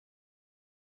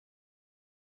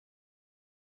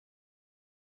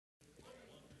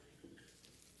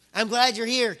I'm glad you're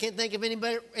here. Can't think of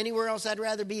anywhere else I'd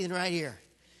rather be than right here.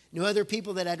 No other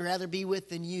people that I'd rather be with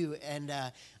than you. And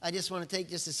I just want to take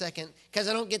just a second, because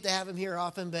I don't get to have them here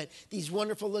often, but these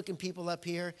wonderful looking people up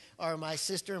here are my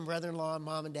sister and brother-in-law and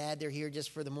mom and dad. They're here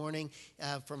just for the morning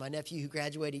for my nephew who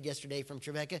graduated yesterday from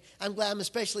Tribeca. I'm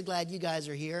especially glad you guys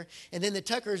are here. And then the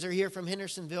Tuckers are here from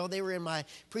Hendersonville. They were in my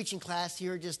preaching class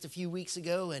here just a few weeks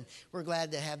ago, and we're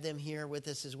glad to have them here with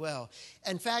us as well.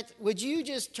 In fact, would you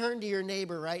just turn to your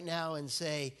neighbor right now and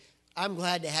say, I'm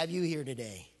glad to have you here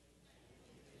today.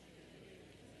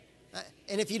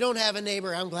 And if you don't have a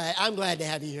neighbor, I'm glad to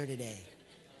have you here today.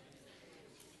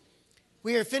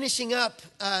 We are finishing up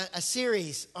a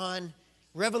series on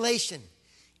Revelation.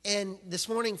 And this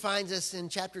morning finds us in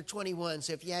chapter 21.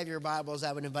 So if you have your Bibles,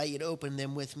 I would invite you to open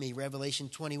them with me, Revelation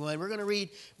 21. We're going to read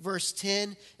verse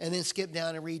 10 and then skip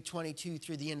down and read 22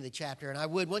 through the end of the chapter. And I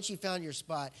would, once you found your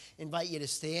spot, invite you to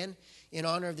stand in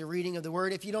honor of the reading of the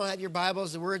Word. If you don't have your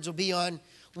Bibles, the words will be on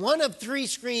one of three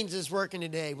screens is working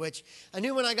today, which I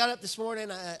knew when I got up this morning.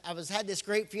 I had this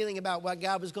great feeling about what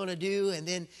God was going to do. And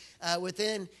then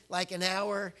within like an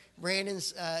hour,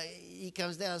 Brandon's he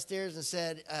comes downstairs and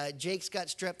said, Jake's got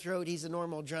strep throat. He's a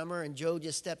normal drummer. And Joe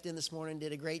just stepped in this morning and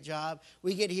did a great job.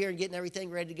 We get here and getting everything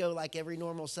ready to go like every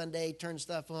normal Sunday, turn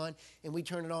stuff on. And we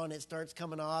turn it on and it starts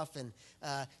coming off. And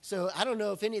so I don't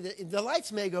know if any of the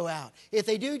lights may go out. If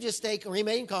they do, just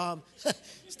remain calm,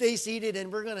 stay seated.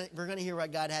 And we're gonna hear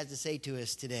what God has to say to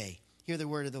us today. Hear the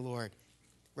word of the Lord.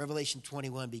 Revelation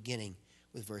 21, beginning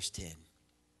with verse 10.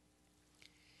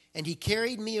 And he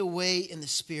carried me away in the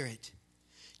Spirit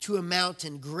to a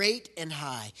mountain great and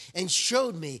high, and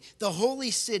showed me the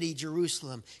holy city,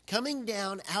 Jerusalem, coming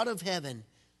down out of heaven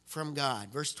from God.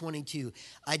 Verse 22,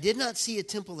 I did not see a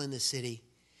temple in the city,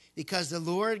 because the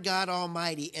Lord God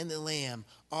Almighty and the Lamb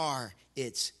are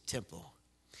its temple.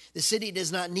 The city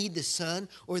does not need the sun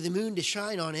or the moon to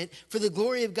shine on it, for the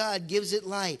glory of God gives it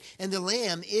light, and the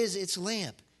Lamb is its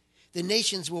lamp. The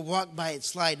nations will walk by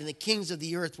its light, and the kings of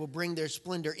the earth will bring their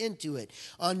splendor into it.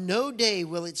 On no day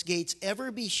will its gates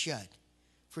ever be shut,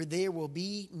 for there will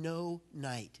be no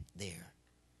night there.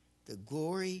 The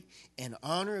glory and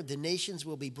honor of the nations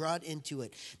will be brought into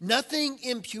it. Nothing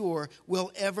impure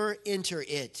will ever enter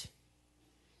it,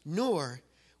 nor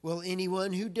will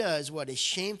anyone who does what is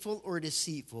shameful or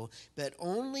deceitful, but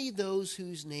only those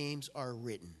whose names are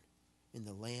written in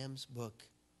the Lamb's book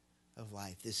of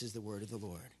life. This is the word of the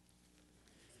Lord.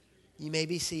 You may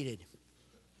be seated.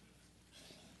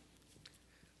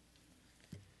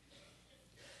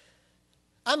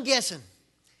 I'm guessing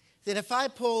that if I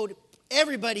pulled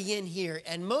everybody in here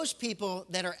and most people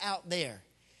that are out there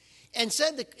and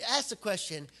asked the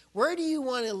question, where do you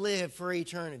want to live for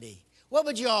eternity? What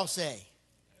would you all say?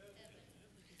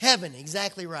 Heaven,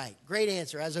 exactly right. Great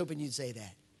answer. I was hoping you'd say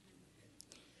that.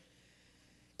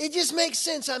 It just makes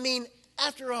sense. I mean,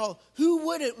 after all, who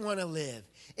wouldn't want to live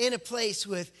in a place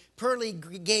with pearly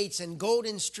gates and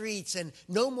golden streets and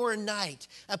no more night,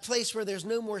 a place where there's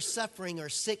no more suffering or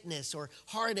sickness or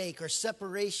heartache or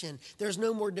separation. There's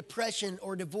no more depression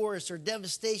or divorce or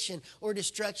devastation or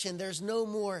destruction. There's no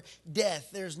more death.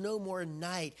 There's no more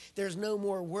night. There's no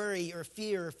more worry or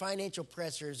fear or financial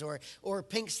pressures or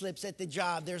pink slips at the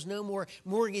job. There's no more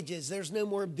mortgages. There's no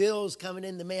more bills coming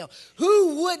in the mail.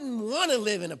 Who wouldn't want to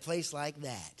live in a place like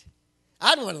that?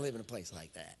 I'd want to live in a place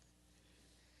like that.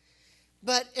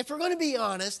 But if we're going to be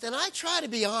honest, and I try to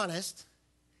be honest,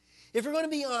 if we're going to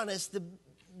be honest,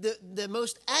 the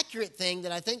most accurate thing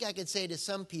that I think I could say to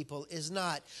some people is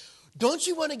not, don't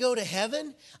you want to go to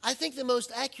heaven? I think the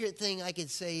most accurate thing I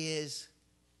could say is,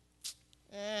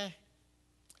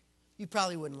 you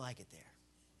probably wouldn't like it there.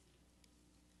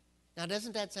 Now,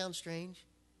 doesn't that sound strange?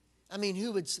 I mean,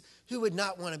 who would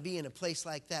not want to be in a place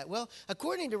like that? Well,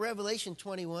 according to Revelation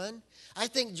 21, I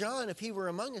think John, if he were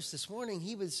among us this morning,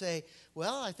 he would say,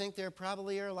 well, I think there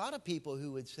probably are a lot of people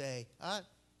who would say,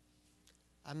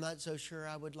 I'm not so sure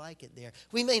I would like it there.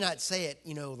 We may not say it,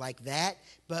 like that,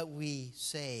 but we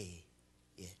say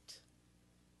it.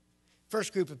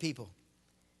 First group of people,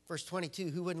 verse 22,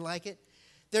 who wouldn't like it?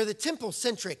 They're the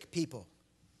temple-centric people.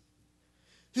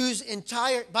 Here's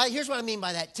what I mean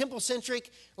by that,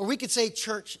 temple-centric, or we could say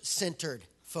church-centered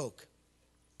folk,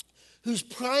 whose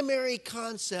primary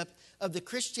concept of the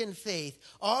Christian faith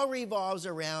all revolves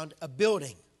around a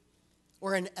building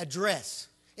or an address.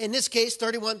 In this case,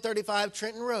 3135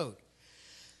 Trenton Road.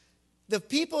 The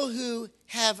people who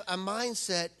have a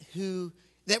mindset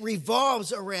that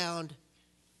revolves around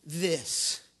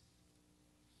this,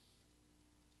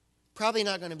 probably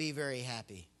not going to be very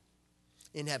happy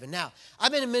in heaven. Now,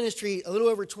 I've been in ministry a little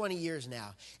over 20 years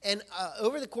now, and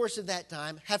over the course of that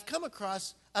time, have come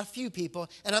across a few people,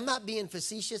 and I'm not being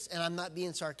facetious and I'm not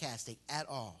being sarcastic at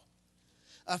all.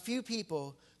 A few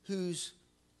people whose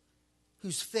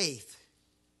faith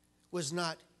was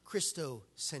not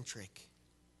Christocentric.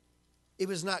 It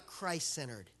was not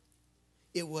Christ-centered.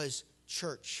 It was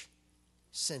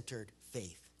church-centered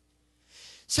faith.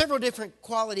 Several different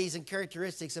qualities and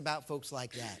characteristics about folks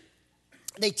like that.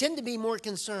 They tend to be more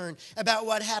concerned about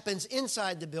what happens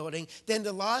inside the building than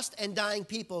the lost and dying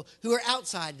people who are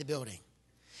outside the building.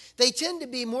 They tend to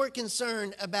be more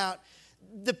concerned about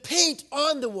the paint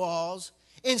on the walls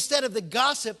instead of the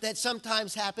gossip that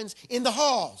sometimes happens in the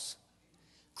halls.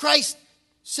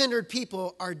 Christ-centered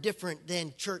people are different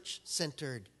than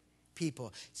church-centered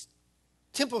people.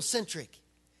 Temple-centric.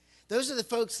 Those are the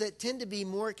folks that tend to be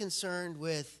more concerned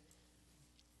with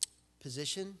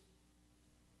position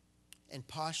and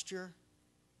posture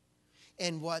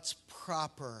and what's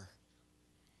proper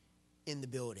in the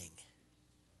building.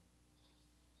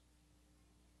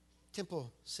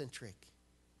 Temple-centric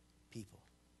people.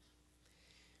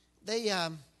 They're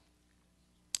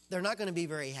not going to be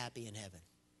very happy in heaven.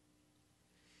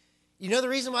 You know the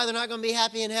reason why they're not going to be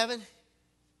happy in heaven?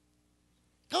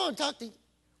 Come on, talk to you.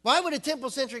 Why would a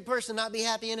temple-centric person not be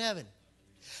happy in heaven?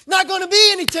 Not going to be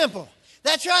any temple.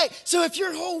 That's right. So if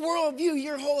your whole worldview,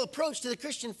 your whole approach to the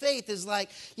Christian faith is like,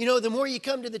 the more you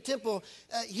come to the temple,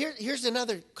 here's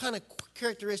another kind of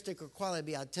characteristic or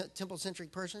quality of a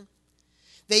temple-centric person.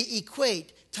 They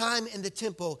equate time in the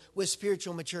temple with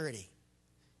spiritual maturity.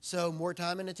 So more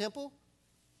time in the temple,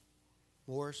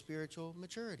 more spiritual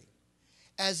maturity.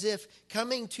 As if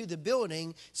coming to the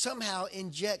building somehow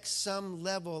injects some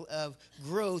level of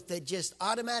growth that just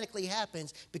automatically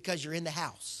happens because you're in the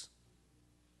house.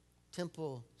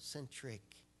 Temple-centric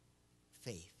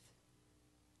faith.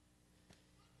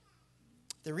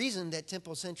 The reason that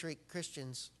temple-centric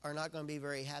Christians are not going to be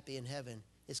very happy in heaven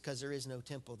is because there is no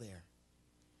temple there.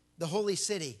 The holy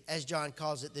city, as John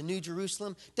calls it, the New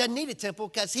Jerusalem, doesn't need a temple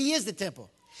because he is the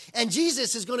temple. And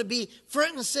Jesus is going to be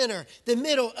front and center, the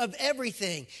middle of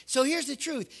everything. So here's the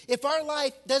truth. If our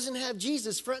life doesn't have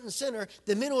Jesus front and center,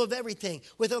 the middle of everything,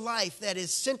 with a life that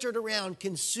is centered around,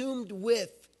 consumed with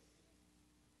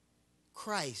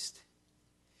Christ,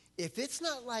 if it's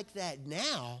not like that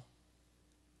now,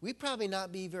 we'd probably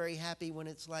not be very happy when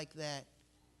it's like that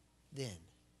then.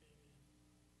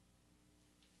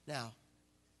 Now,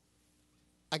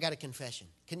 I got a confession.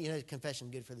 Confession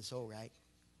good for the soul, right?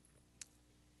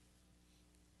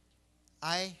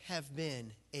 I have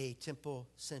been a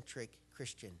temple-centric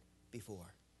Christian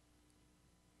before.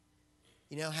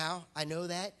 You know how I know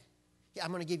that? Yeah, I'm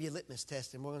going to give you a litmus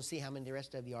test, and we're going to see how many the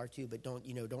rest of you are too, but don't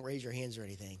raise your hands or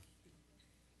anything.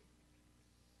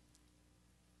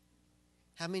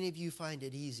 How many of you find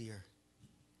it easier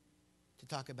to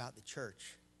talk about the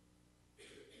church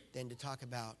than to talk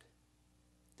about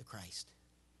the Christ?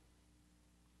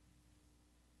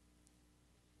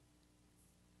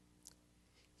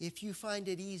 If you find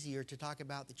it easier to talk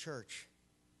about the church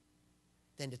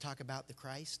than to talk about the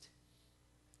Christ,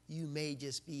 you may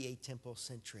just be a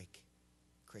temple-centric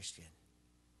Christian.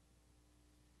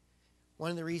 One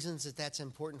of the reasons that that's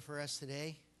important for us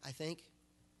today, I think,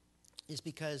 is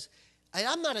because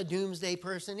I'm not a doomsday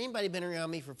person. Anybody been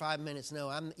around me for 5 minutes? No,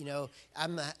 I'm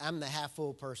the half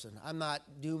full person. I'm not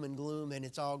doom and gloom and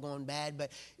it's all going bad. But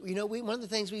one of the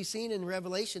things we've seen in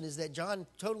Revelation is that John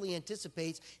totally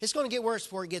anticipates it's going to get worse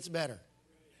before it gets better,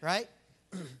 right?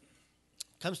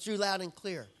 Comes through loud and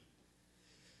clear.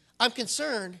 I'm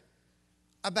concerned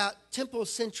about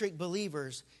temple-centric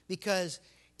believers because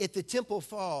if the temple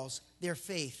falls, their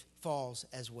faith falls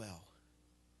as well.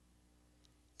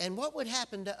 And what would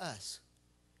happen to us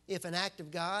if an act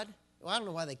of God, I don't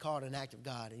know why they call it an act of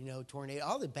God, tornado,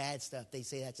 all the bad stuff, they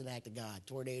say that's an act of God,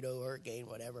 tornado, hurricane,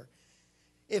 whatever.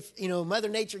 If, Mother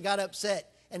Nature got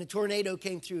upset and a tornado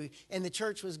came through and the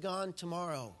church was gone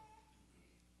tomorrow,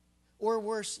 or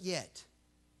worse yet,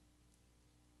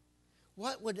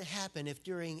 what would happen if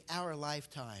during our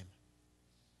lifetime,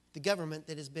 the government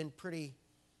that has been pretty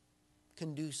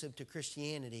conducive to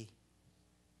Christianity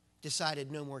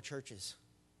decided no more churches?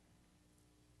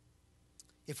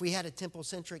 If we had a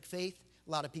temple-centric faith,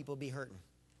 a lot of people would be hurting.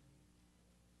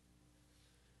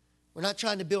 We're not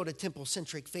trying to build a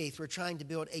temple-centric faith. We're trying to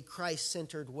build a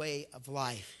Christ-centered way of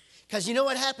life. Because you know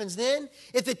what happens then?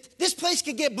 If this place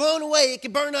could get blown away, it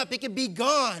could burn up, it could be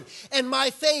gone. And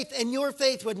my faith and your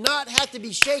faith would not have to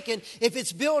be shaken if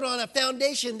it's built on a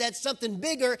foundation that's something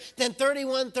bigger than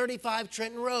 3135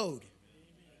 Trenton Road.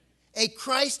 A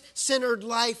Christ-centered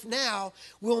life now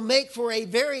will make for a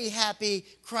very happy,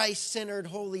 Christ-centered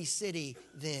holy city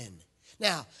then.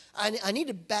 Now, I need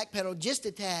to backpedal just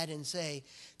a tad and say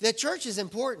the church is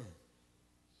important.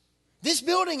 This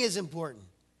building is important.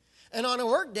 And on a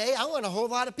work day, I want a whole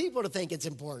lot of people to think it's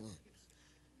important.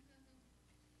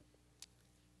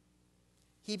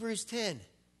 Hebrews 10.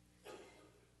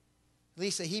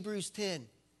 Lisa, Hebrews 10,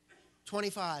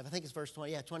 25. I think it's verse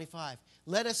 20. Yeah, 25.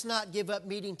 Let us not give up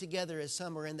meeting together as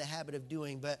some are in the habit of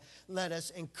doing, but let us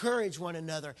encourage one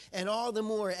another, and all the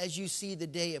more as you see the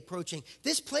day approaching.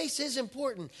 This place is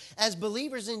important. As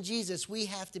believers in Jesus, we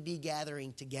have to be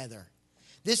gathering together.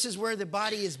 This is where the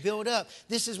body is built up.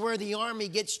 This is where the army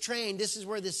gets trained. This is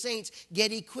where the saints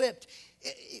get equipped.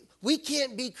 We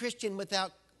can't be Christian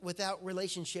without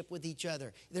relationship with each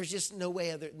other. There's just no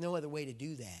other way to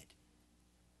do that.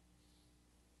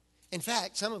 In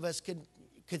fact, some of us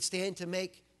could stand to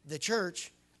make the church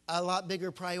a lot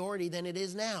bigger priority than it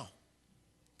is now,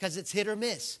 because it's hit or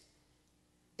miss.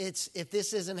 It's if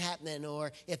this isn't happening,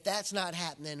 or if that's not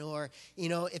happening, or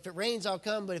if it rains, I'll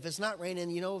come. But if it's not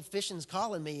raining, fishing's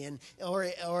calling me, and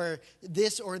or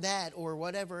this or that or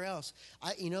whatever else.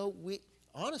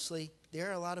 Honestly, there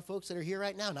are a lot of folks that are here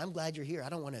right now, and I'm glad you're here. I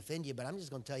don't want to offend you, but I'm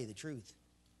just going to tell you the truth.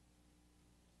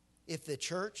 If the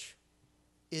church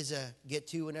is a get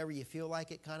to whenever you feel like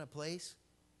it kind of place,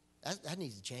 that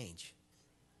needs to change.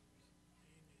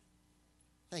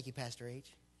 Thank you, Pastor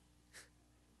H.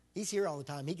 He's here all the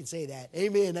time. He can say that.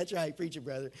 Amen. That's right. Preach it,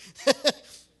 brother.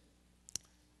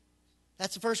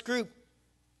 That's the first group.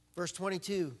 Verse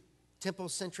 22,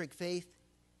 temple-centric faith.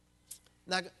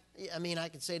 I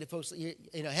could say to folks,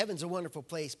 heaven's a wonderful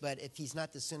place, but if he's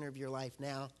not the center of your life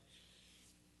now,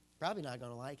 probably not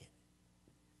going to like it.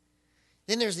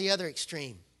 Then there's the other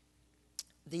extreme,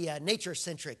 the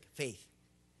nature-centric faith.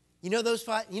 You know those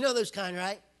kind,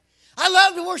 right? I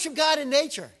love to worship God in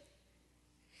nature.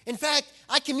 In fact,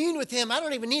 I commune with him. I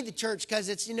don't even need the church because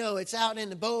it's out in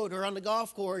the boat or on the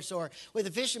golf course or with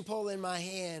a fishing pole in my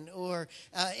hand or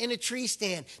in a tree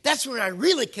stand. That's where I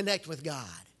really connect with God.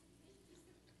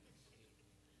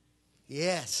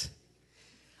 Yes.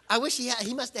 I wish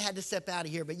he must have had to step out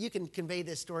of here, but you can convey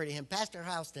this story to him. Pastor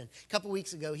Houston, a couple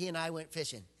weeks ago, he and I went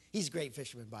fishing. He's a great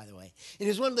fisherman, by the way. And it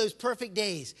was one of those perfect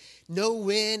days. No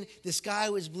wind, the sky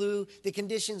was blue, the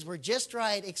conditions were just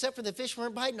right, except for the fish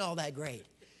weren't biting all that great.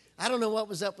 I don't know what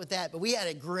was up with that, but we had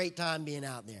a great time being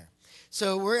out there.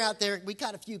 So we're out there. We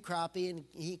caught a few crappie, and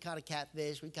he caught a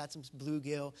catfish. We caught some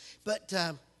bluegill. But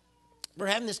we're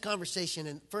having this conversation,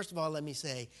 and first of all, let me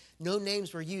say, no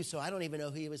names were used, so I don't even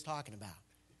know who he was talking about.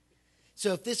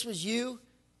 So if this was you,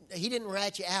 he didn't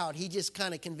rat you out. He just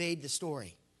kind of conveyed the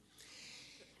story.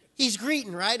 He's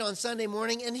greeting, right, on Sunday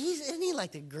morning, and isn't he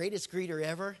like the greatest greeter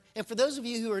ever? And for those of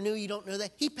you who are new, you don't know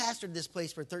that, he pastored this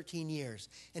place for 13 years.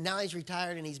 And now he's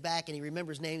retired, and he's back, and he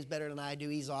remembers names better than I do.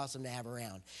 He's awesome to have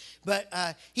around.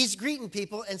 But he's greeting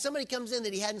people, and somebody comes in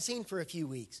that he hadn't seen for a few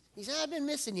weeks. He said, I've been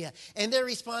missing you. And their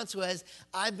response was,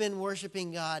 I've been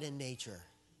worshiping God in nature.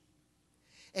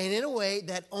 And in a way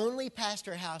that only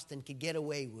Pastor Houston could get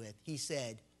away with, he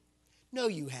said, no,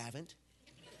 you haven't.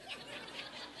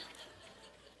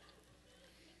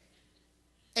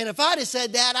 And if I'd have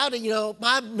said that,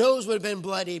 my nose would have been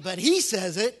bloody. But he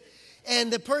says it,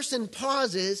 and the person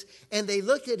pauses, and they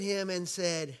looked at him and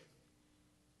said,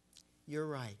 you're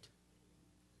right.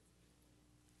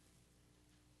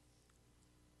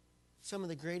 Some of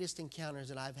the greatest encounters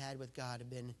that I've had with God have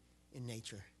been in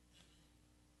nature.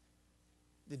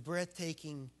 The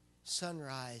breathtaking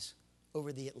sunrise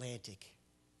over the Atlantic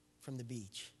from the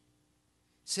beach.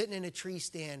 Sitting in a tree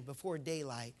stand before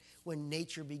daylight when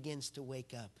nature begins to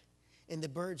wake up. And the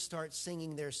birds start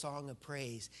singing their song of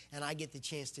praise. And I get the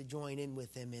chance to join in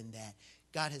with them in that.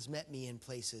 God has met me in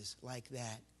places like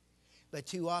that. But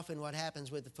too often what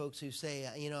happens with the folks who say,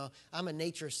 I'm a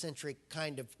nature-centric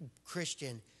kind of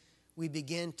Christian, we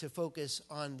begin to focus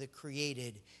on the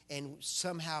created. And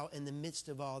somehow in the midst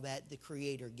of all that, the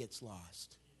Creator gets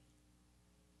lost.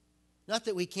 Not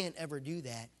that we can't ever do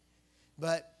that,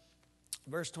 but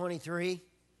verse 23,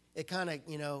 it kind of,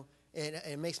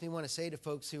 it makes me want to say to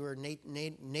folks who are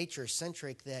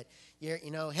nature-centric that,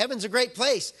 heaven's a great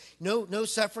place. No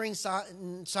suffering,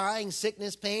 sighing,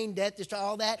 sickness, pain, death,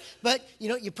 all that. But,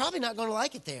 you're probably not going to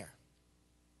like it there.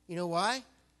 You know why?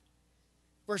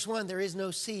 Verse 1, there is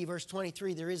no sea. Verse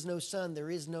 23, there is no sun. There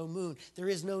is no moon. There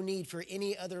is no need for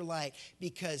any other light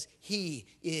because he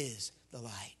is the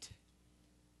light.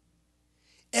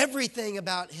 Everything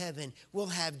about heaven will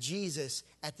have Jesus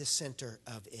at the center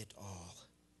of it all.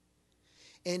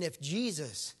 And if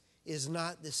Jesus is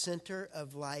not the center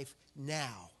of life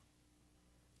now,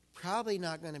 probably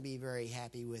not going to be very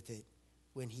happy with it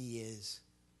when he is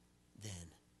then.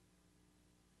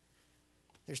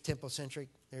 There's temple-centric.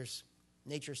 There's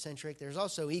nature-centric. There's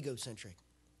also egocentric.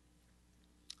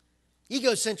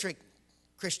 Egocentric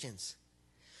Christians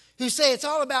who say it's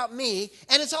all about me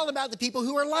and it's all about the people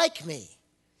who are like me.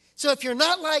 So if you're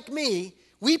not like me,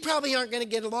 we probably aren't going to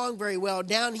get along very well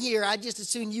down here. I just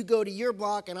assume you go to your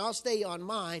block and I'll stay on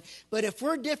mine. But if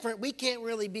we're different, we can't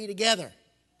really be together.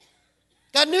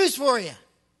 Got news for you.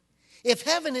 If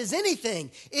heaven is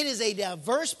anything, it is a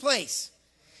diverse place.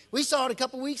 We saw it a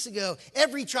couple weeks ago.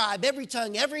 Every tribe, every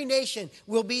tongue, every nation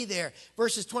will be there.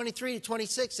 Verses 23 to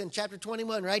 26 in chapter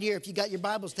 21 right here. If you got your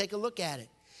Bibles, take a look at it.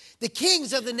 The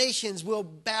kings of the nations will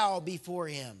bow before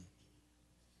him.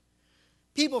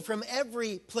 People from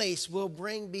every place will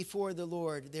bring before the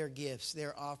Lord their gifts,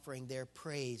 their offering, their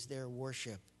praise, their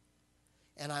worship.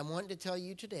 And I want to tell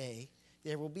you today,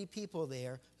 there will be people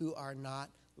there who are not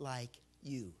like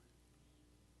you.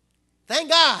 Thank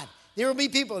God there will be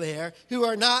people there who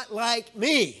are not like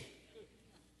me.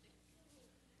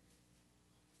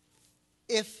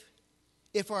 If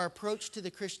our approach to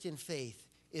the Christian faith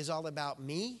is all about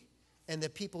me and the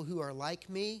people who are like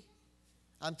me,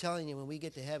 I'm telling you, when we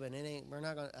get to heaven,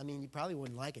 you probably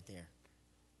wouldn't like it there.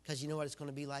 Because you know what it's going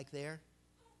to be like there?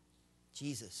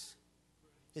 Jesus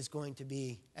is going to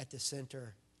be at the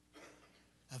center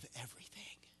of everything.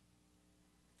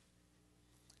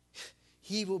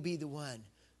 He will be the one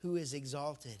who is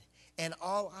exalted, and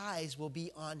all eyes will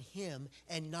be on him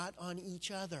and not on each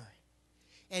other.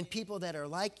 And people that are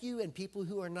like you and people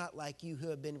who are not like you, who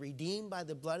have been redeemed by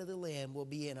the blood of the Lamb, will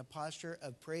be in a posture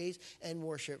of praise and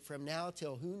worship from now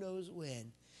till who knows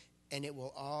when. And it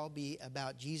will all be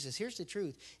about Jesus. Here's the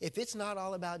truth. If it's not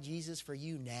all about Jesus for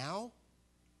you now,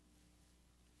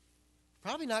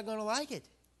 probably not going to like it.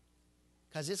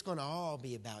 Because it's going to all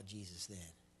be about Jesus then.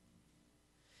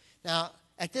 Now,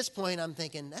 at this point, I'm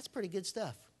thinking, that's pretty good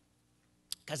stuff.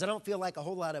 Because I don't feel like a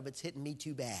whole lot of it's hitting me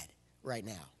too bad right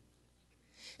now.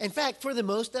 In fact, for the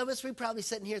most of us, we're probably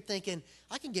sitting here thinking,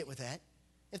 I can get with that.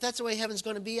 If that's the way heaven's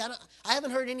going to be, I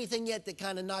haven't heard anything yet that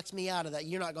kind of knocks me out of that.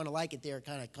 You're not going to like it there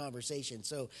kind of conversation.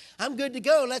 So I'm good to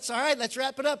go. Let's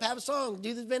wrap it up. Have a song.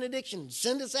 Do the benediction.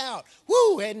 Send us out.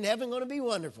 Woo! Isn't heaven going to be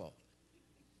wonderful?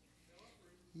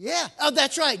 Yeah. Oh,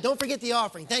 that's right. Don't forget the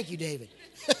offering. Thank you, David.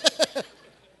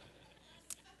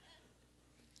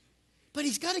 But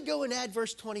he's got to go and add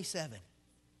verse 27.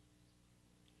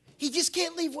 He just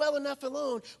can't leave well enough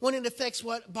alone when it affects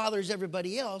what bothers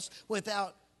everybody else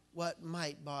without what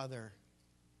might bother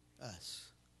us.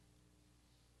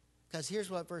 Because here's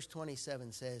what verse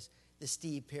 27 says, the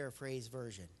Steve paraphrase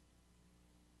version.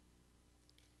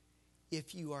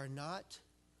 If you are not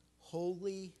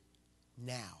holy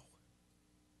now,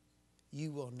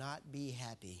 you will not be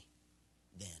happy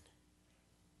then.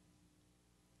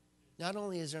 Not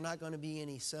only is there not going to be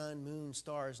any sun, moon,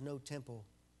 stars, no temple,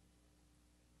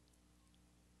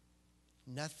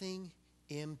 nothing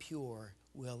impure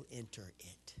will enter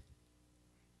it.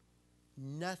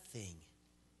 Nothing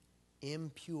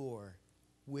impure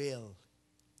will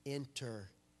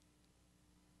enter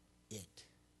it.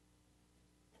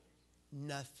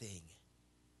 Nothing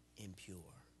impure.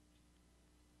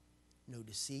 No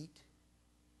deceit,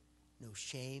 no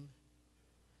shame,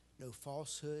 no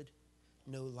falsehood,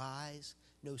 no lies,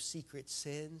 no secret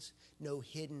sins, no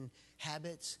hidden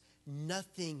habits.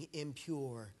 Nothing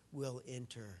impure will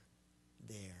enter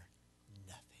there.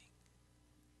 Nothing.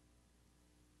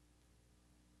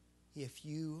 If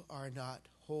you are not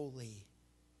holy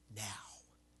now,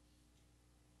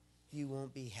 you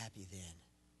won't be happy then.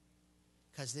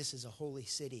 Because this is a holy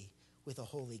city with a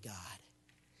holy God.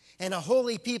 And a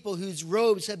holy people whose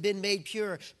robes have been made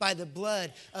pure by the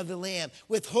blood of the Lamb,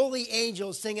 with holy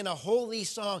angels singing a holy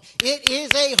song. It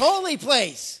is a holy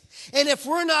place. And if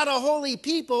we're not a holy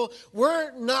people,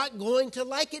 we're not going to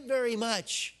like it very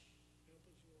much.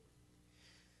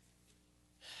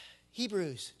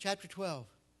 Hebrews chapter 12.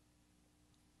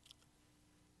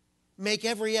 Make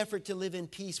every effort to live in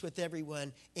peace with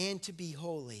everyone and to be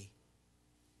holy.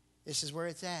 This is where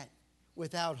it's at.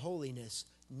 Without holiness,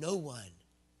 no one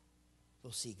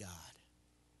will see God.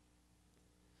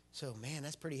 So, man,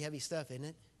 that's pretty heavy stuff, isn't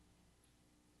it?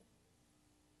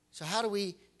 So how do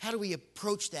we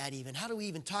approach that even? How do we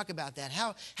even talk about that?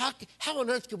 How on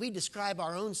earth could we describe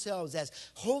our own selves as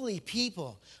holy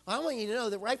people? Well, I want you to know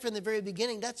that right from the very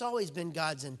beginning, that's always been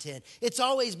God's intent. It's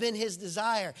always been his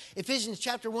desire. Ephesians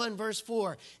chapter 1, verse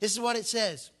 4. This is what it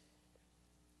says.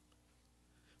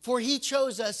 For he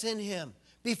chose us in him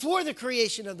before the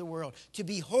creation of the world to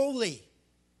be holy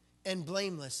and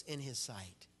blameless in his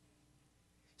sight.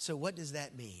 So what does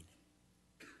that mean?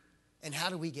 And how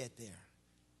do we get there?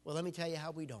 Well, let me tell you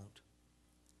how we don't.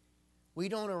 We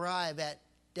don't arrive at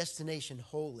destination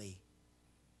holy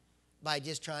by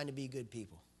just trying to be good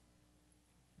people.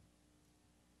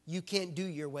 You can't do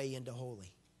your way into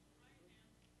holy.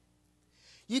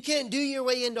 You can't do your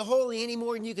way into holy any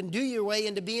more than you can do your way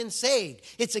into being saved.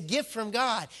 It's a gift from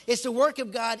God. It's the work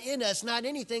of God in us, not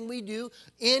anything we do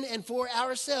in and for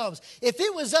ourselves. If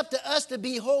it was up to us to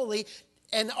be holy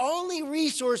and the only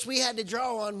resource we had to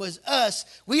draw on was us,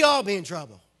 we'd all be in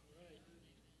trouble.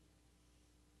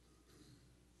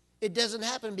 It doesn't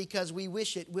happen because we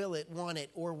wish it, will it, want it,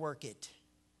 or work it.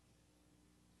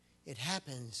 It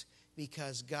happens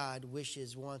because God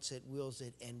wishes, wants it, wills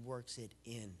it, and works it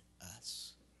in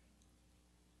us.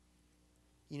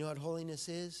 You know what holiness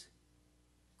is?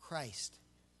 Christ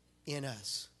in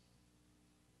us,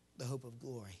 the hope of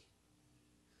glory.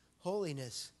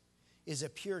 Holiness is a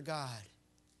pure God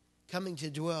coming to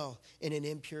dwell in an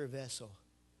impure vessel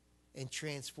and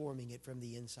transforming it from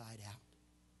the inside out.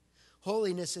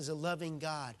 Holiness is a loving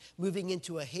God moving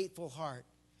into a hateful heart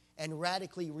and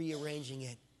radically rearranging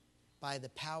it by the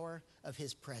power of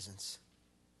His presence.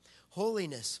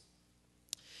 Holiness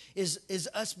is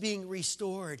us being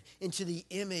restored into the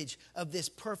image of this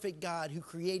perfect God who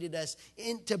created us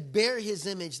to bear His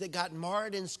image that got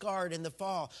marred and scarred in the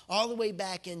fall, all the way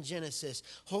back in Genesis.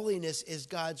 Holiness is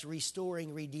God's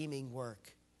restoring, redeeming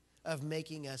work of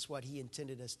making us what He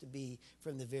intended us to be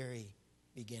from the very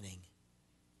beginning.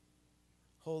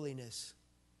 Holiness.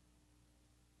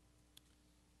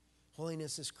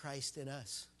 Holiness is Christ in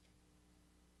us.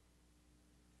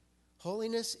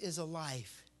 Holiness is a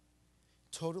life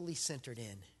totally centered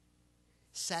in,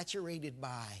 saturated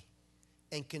by,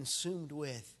 and consumed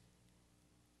with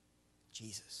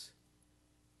Jesus.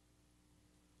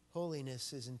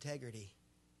 Holiness is integrity.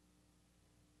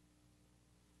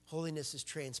 Holiness is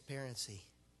transparency.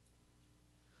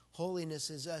 Holiness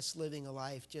is us living a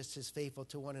life just as faithful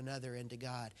to one another and to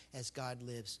God as God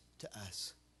lives to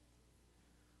us.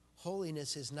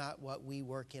 Holiness is not what we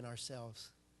work in ourselves.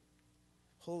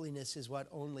 Holiness is what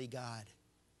only God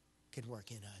can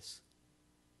work in us.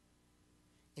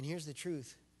 And here's the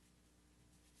truth.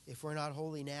 If we're not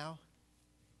holy now,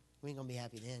 we ain't going to be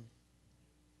happy then.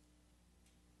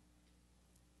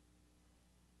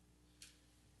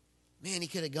 Man, he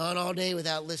could have gone all day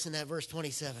without listening to that verse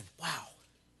 27. Wow.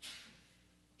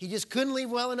 He just couldn't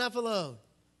leave well enough alone.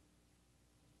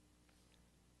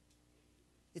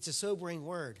 It's a sobering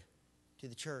word to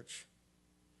the church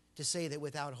to say that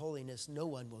without holiness, no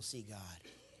one will see God.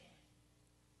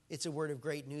 It's a word of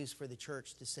great news for the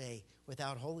church to say,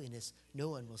 without holiness, no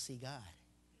one will see God.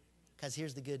 Because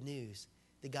here's the good news.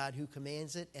 The God who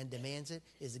commands it and demands it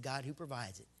is the God who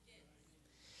provides it.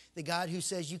 The God who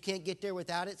says you can't get there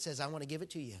without it says, I want to give it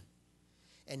to you.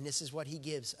 And this is what He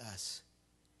gives us.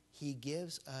 He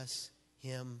gives us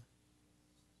Himself.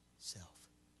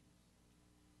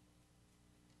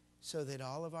 So that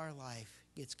all of our life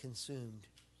gets consumed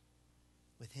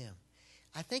with Him.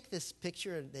 I think this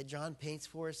picture that John paints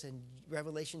for us in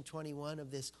Revelation 21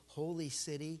 of this holy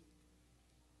city,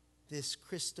 this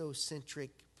Christocentric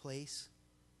place,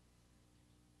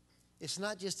 it's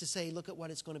not just to say, look at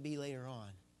what it's going to be later on.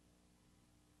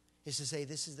 It's to say,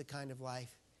 this is the kind of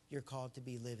life you're called to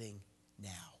be living now.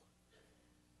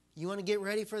 You want to get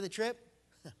ready for the trip?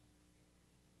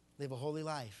 Live a holy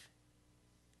life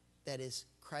that is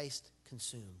Christ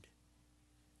consumed,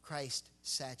 Christ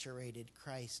saturated,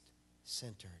 Christ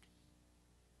centered.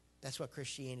 That's what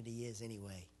Christianity is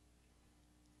anyway.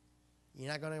 You're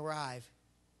not going to arrive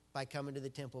by coming to the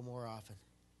temple more often.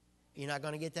 You're not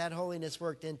going to get that holiness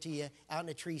worked into you out in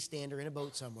a tree stand or in a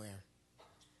boat somewhere.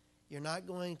 You're not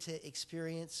going to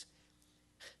experience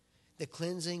the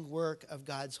cleansing work of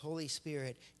God's Holy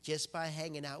Spirit just by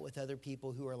hanging out with other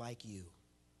people who are like you.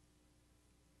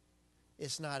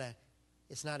 It's not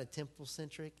a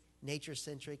temple-centric,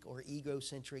 nature-centric, or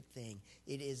ego-centric thing.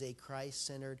 It is a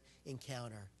Christ-centered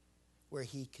encounter where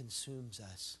He consumes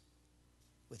us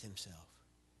with Himself.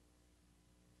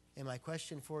 And my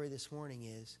question for you this morning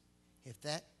is, if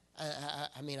that,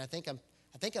 I think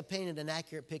I've painted an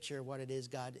accurate picture of what it is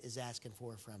God is asking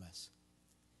for from us.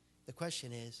 The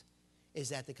question is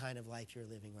that the kind of life you're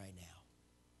living right now?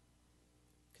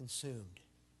 Consumed,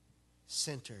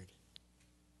 centered,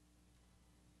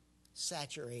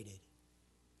 saturated.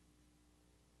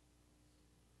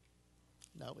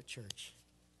 Not with church.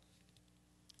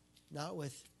 Not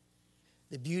with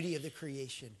the beauty of the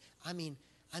creation. I mean,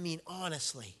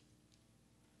 honestly,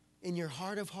 in your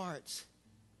heart of hearts,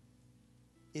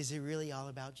 is it really all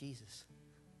about Jesus?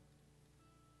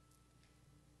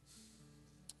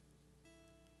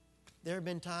 There have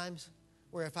been times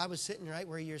where if I was sitting right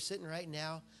where you're sitting right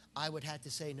now, I would have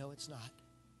to say, no, it's not.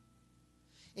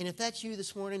 And if that's you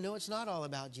this morning, no, it's not all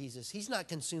about Jesus. He's not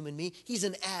consuming me. He's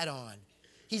an add-on.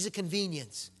 He's a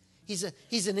convenience. He's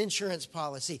an insurance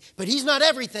policy. But he's not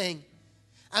everything.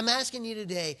 I'm asking you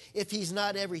today, if he's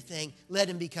not everything, let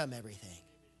him become everything.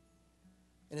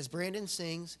 And as Brandon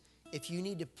sings, if you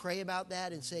need to pray about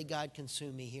that and say, God,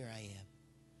 consume me, here I am.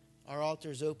 Our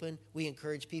altar is open. We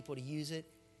encourage people to use it.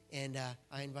 And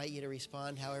I invite you to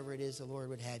respond however it is the Lord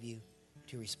would have you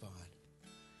to respond.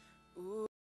 Ooh.